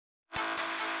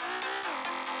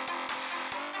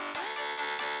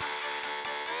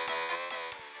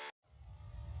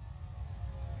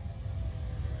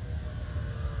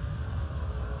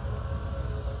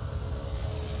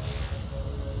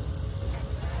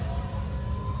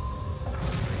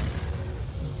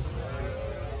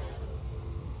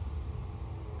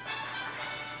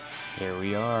Here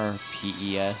we are,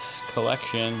 PES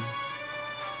Collection,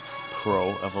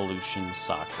 Pro Evolution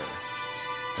Soccer.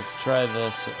 Let's try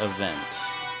this event,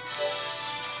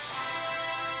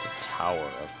 the Tower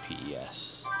of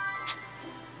PES.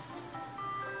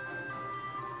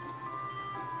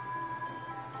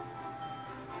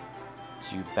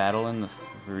 So you battle in the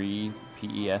 3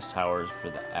 PES towers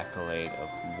for the accolade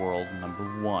of World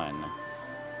 #1.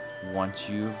 Once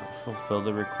you've fulfilled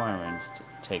the requirements,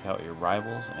 take out your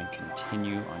rivals and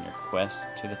continue on your quest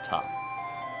to the top.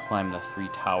 Climb the 3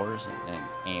 towers and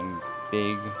aim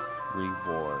big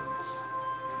rewards.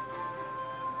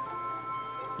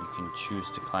 You can choose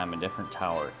to climb a different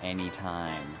tower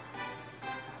anytime.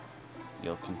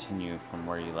 You'll continue from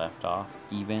where you left off,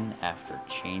 even after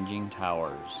changing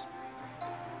towers.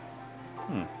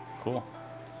 Cool.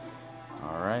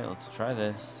 Alright, let's try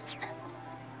this.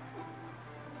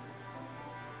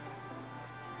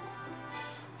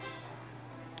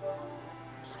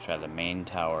 Let's try the main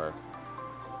tower.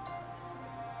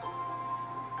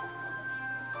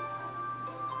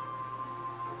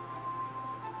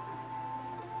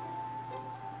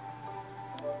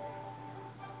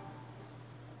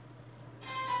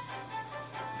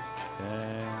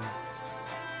 Okay.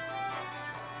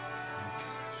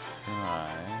 Let's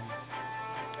try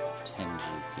 10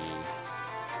 GP.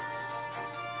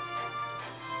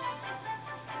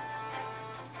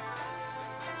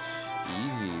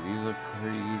 Easy, these look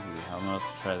pretty easy. I'm gonna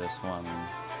try this one.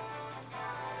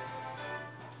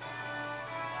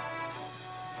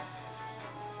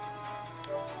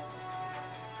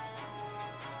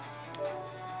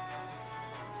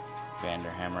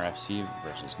 Vanderhammer FC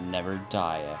versus Never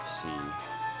Die FC.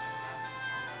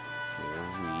 Here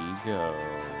we go.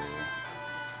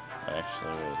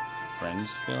 Actually, wait, friend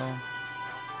skill?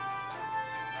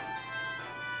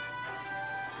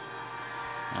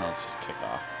 Now let's just kick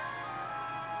off.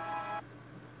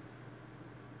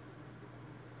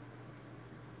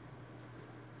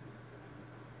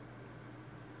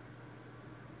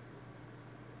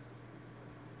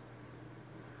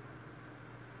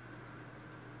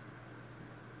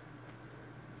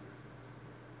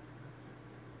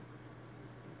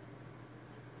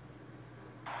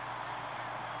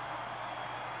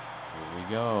 Here we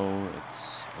go. It's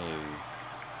a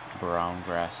brown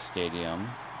grass stadium.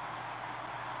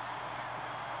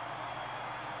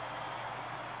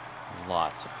 There's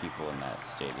lots of people in that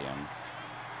stadium.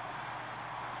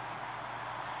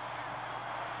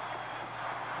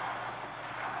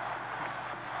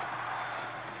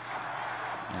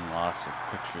 And lots of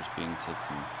pictures being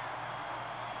taken.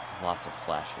 Lots of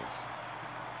flashes.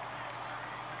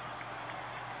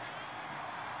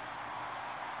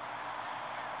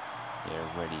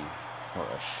 They're ready for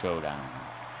a showdown.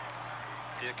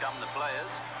 Here come the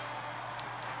players.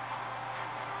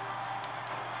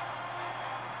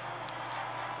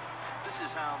 This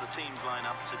is how the teams line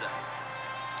up today.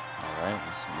 Alright,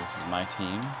 this is my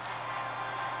team.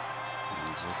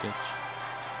 Mandzukic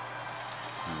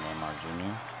and Neymar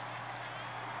Jr.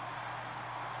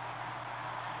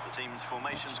 The team's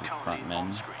formations currently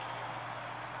on screen.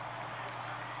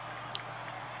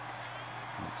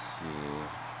 Let's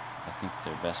see. I think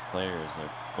their best player is their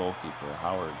goalkeeper,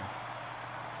 Howard.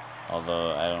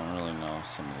 Although I don't really know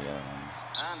some of the other ones.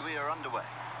 And we are underway.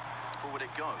 Forward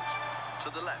it goes. To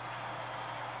the left.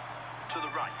 To the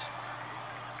right.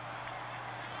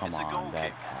 Come on,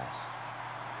 bad pass.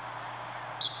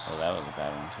 Oh, that was a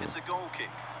bad one too. It's a goal kick.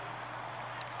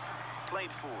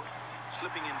 Played forward.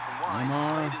 Slipping in from wide. Neymar.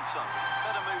 Played inside.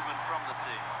 Better movement from the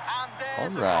team. And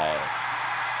there's All right.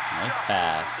 Nice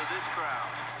pass. To this crowd.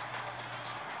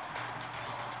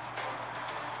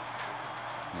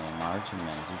 Neymar to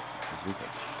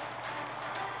Mandzukic.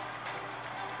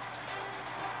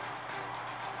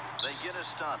 They get us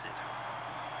started.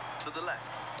 To the left.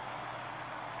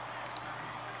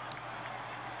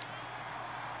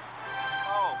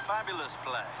 Oh, fabulous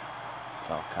play.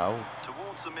 Falcao.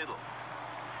 Towards the middle.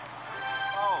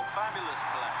 Oh, fabulous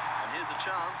play. And here's a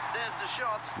chance. There's the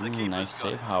shot. The keeper's Nice got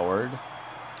save, it. Howard.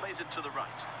 Plays it to the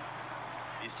right.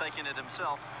 He's taking it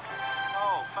himself.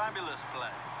 Oh, fabulous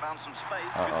play. Found some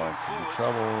space. Good move forward.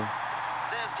 Trouble.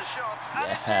 There's the shot.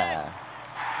 And it's in. Yeah.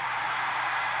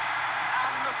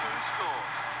 And look who scored.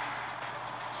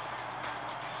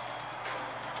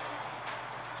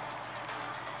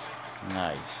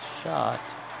 Nice shot.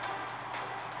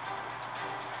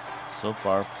 So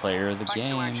far, player of the Back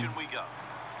game. to action we go.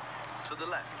 To the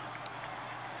left.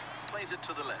 Plays it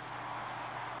to the left.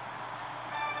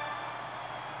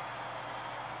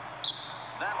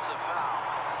 That's a foul.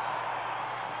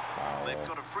 They've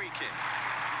got a free kick.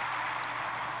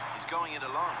 He's going it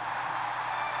alone.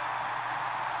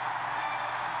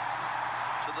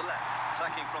 To the left.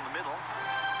 Attacking from the middle.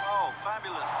 Oh,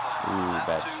 fabulous play. Ooh, That's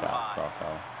bad too shot, high.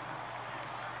 Falco.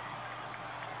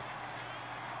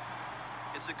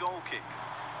 It's a goal kick.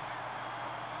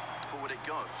 Forward it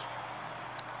goes.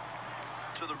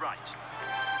 To the right.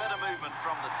 Better movement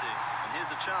from the team. And here's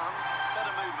a chance.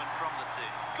 Better movement from the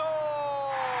team.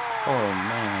 Goal! Oh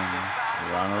man,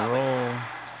 we're on a roll.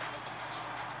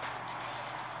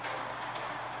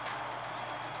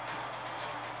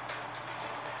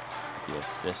 The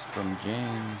assist from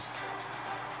James.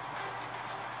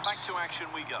 Back to action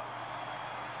we go.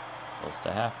 Close to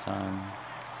halftime.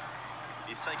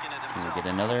 He's taking it Can himself. we get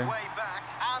another? Way back.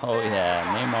 And Oh yeah,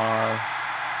 Neymar.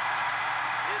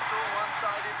 It's all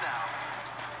one-sided now.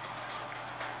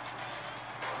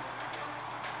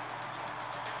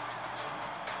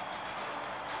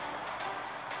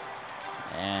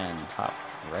 And top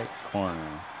right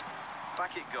corner.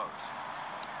 Back it goes.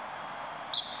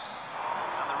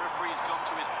 And the referee's gone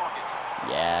to his pocket.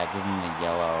 Yeah, give him the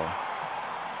yellow.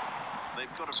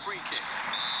 They've got a free kick.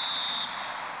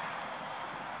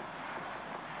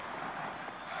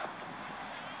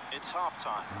 It's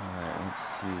half-time. Alright, let's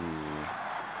see.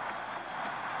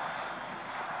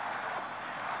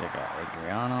 So I got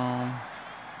Adriano.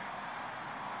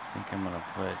 I think I'm gonna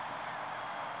put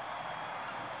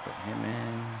him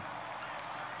in.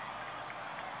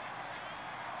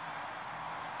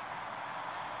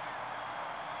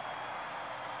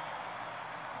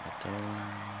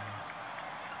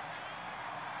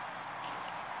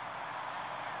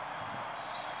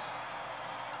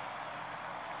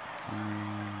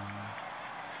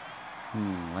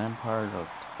 Lampard or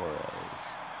Torres?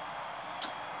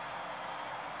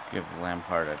 Let's give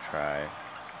Lampard a try.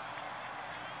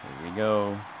 Here we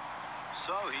go.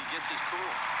 So he gets his call.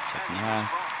 Second Can he half.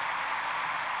 respond?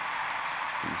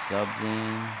 3 subs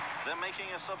in. They're making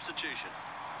a substitution.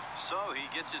 So he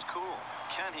gets his call.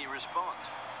 Can he respond?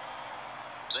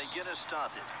 They get us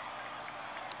started.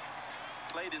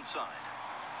 Played inside.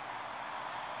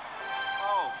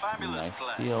 Oh, fabulous Nice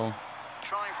play. steal.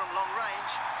 Trying from long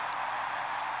range.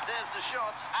 There's the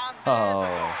shot, and there's a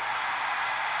goal.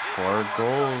 It's 4 all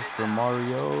goals one-sided for now.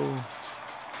 Mario.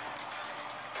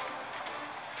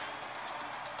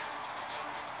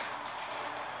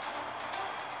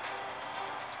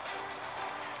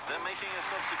 They're making a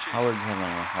substitution. Howard's having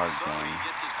a hard So he game.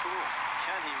 gets his call.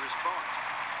 Can he respond?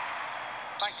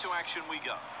 Back to action we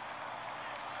go.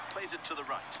 Plays it to the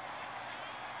right.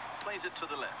 Plays it to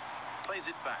the left. Plays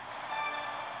it back.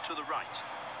 To the right.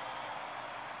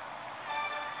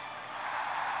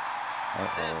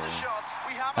 There's the shot.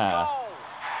 We have a goal.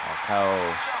 Falcao.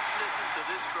 Just listen to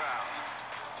this crowd.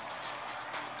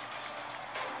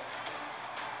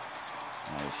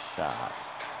 Nice shot.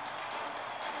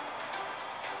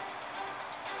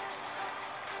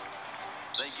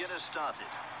 They get us started.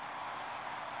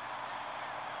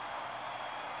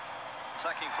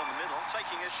 Attacking from the middle,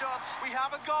 taking a shot. We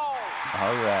have a goal.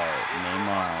 All right, It's Neymar.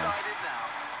 one-sided now.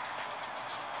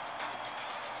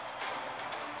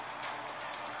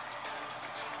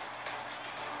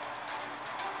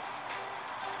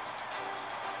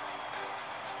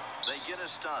 They get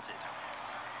us started.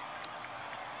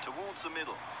 Towards the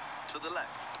middle, to the left.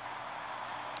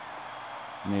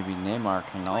 Maybe Neymar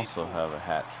can also have a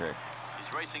hat trick,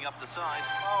 He's racing up the side.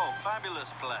 Oh, fabulous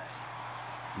play.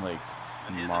 like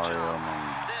And here's Mario a chance.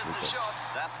 and There's the Mandzukic. shot.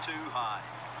 That's too high.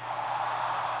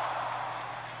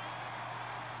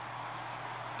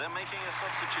 They're making a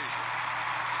substitution.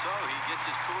 So he gets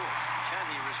his call. Can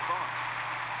he respond?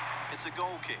 It's a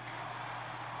goal kick.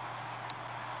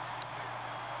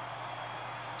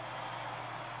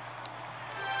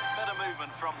 Better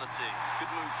movement from the team.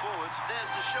 Good move forward.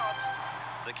 There's the shot.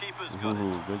 The keeper's got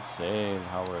Ooh, it. good save,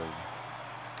 Howard.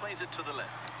 Plays it to the left.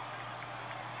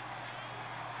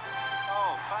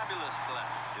 Oh, fabulous play.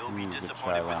 He'll be Ooh, good try,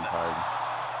 disappointed with Lampard. that.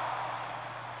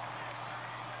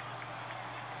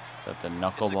 Is that the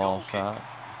knuckleball goal kick. shot?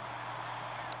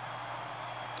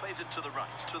 Plays it to the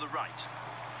right. To the right.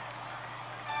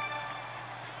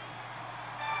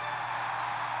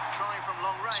 Trying from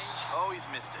long range. Oh, he's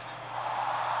missed it.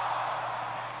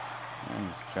 Yeah,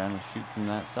 he's trying to shoot from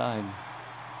that side.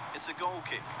 It's a goal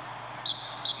kick.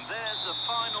 There's the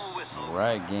final whistle. All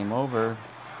right, game over.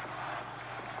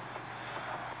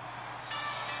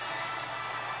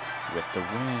 With the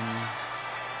win.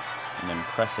 An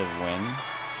impressive win.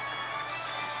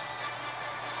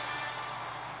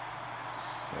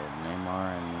 So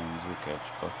Neymar and Mandzukic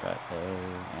both got A,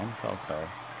 and Falco.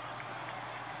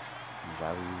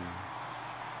 Xavi.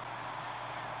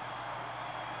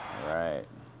 All right.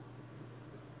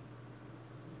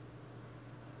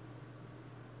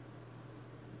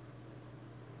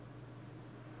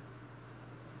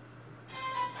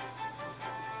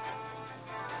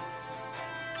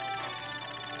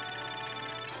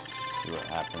 See what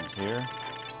happens here.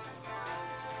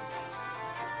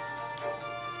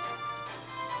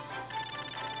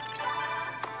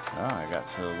 Oh, I got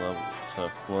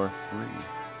to floor 3.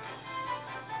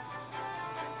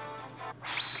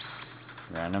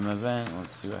 Random event.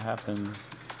 Let's see what happens.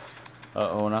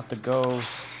 Uh-oh, not the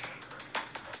ghost.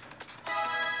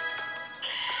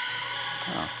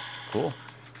 Oh, cool.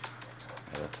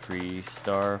 I got a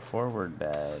 3-star forward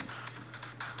badge.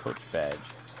 Coach badge.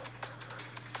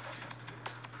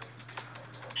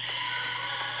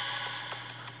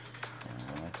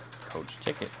 Coach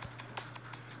ticket.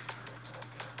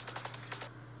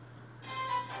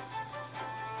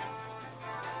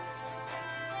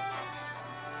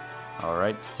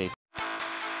 Alright, stay